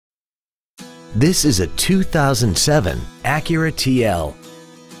This is a 2007 Acura TL.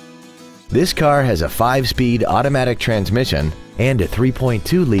 This car has a 5-speed automatic transmission and a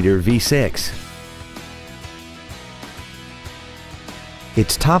 3.2-liter V6.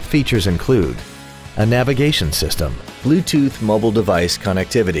 Its top features include a navigation system, Bluetooth mobile device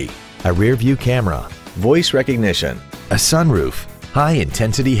connectivity, a rear-view camera, voice recognition, a sunroof,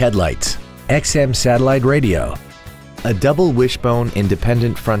 high-intensity headlights, XM satellite radio, a double wishbone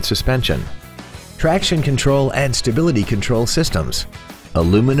independent front suspension, traction control and stability control systems,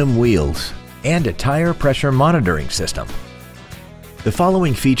 aluminum wheels, and a tire pressure monitoring system. The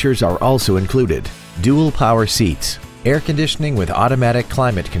following features are also included: dual power seats, air conditioning with automatic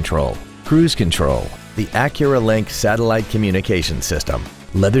climate control, cruise control, the Acura Link satellite communication system,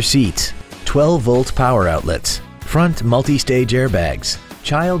 leather seats, 12-volt power outlets, front multi-stage airbags,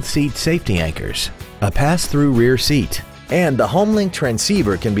 child seat safety anchors, a pass-through rear seat, and the HomeLink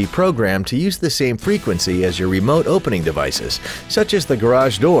transceiver can be programmed to use the same frequency as your remote opening devices, such as the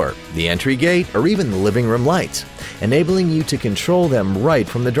garage door, the entry gate, or even the living room lights, enabling you to control them right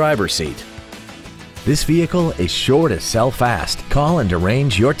from the driver's seat. This vehicle is sure to sell fast. Call and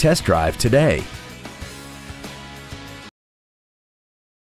arrange your test drive today.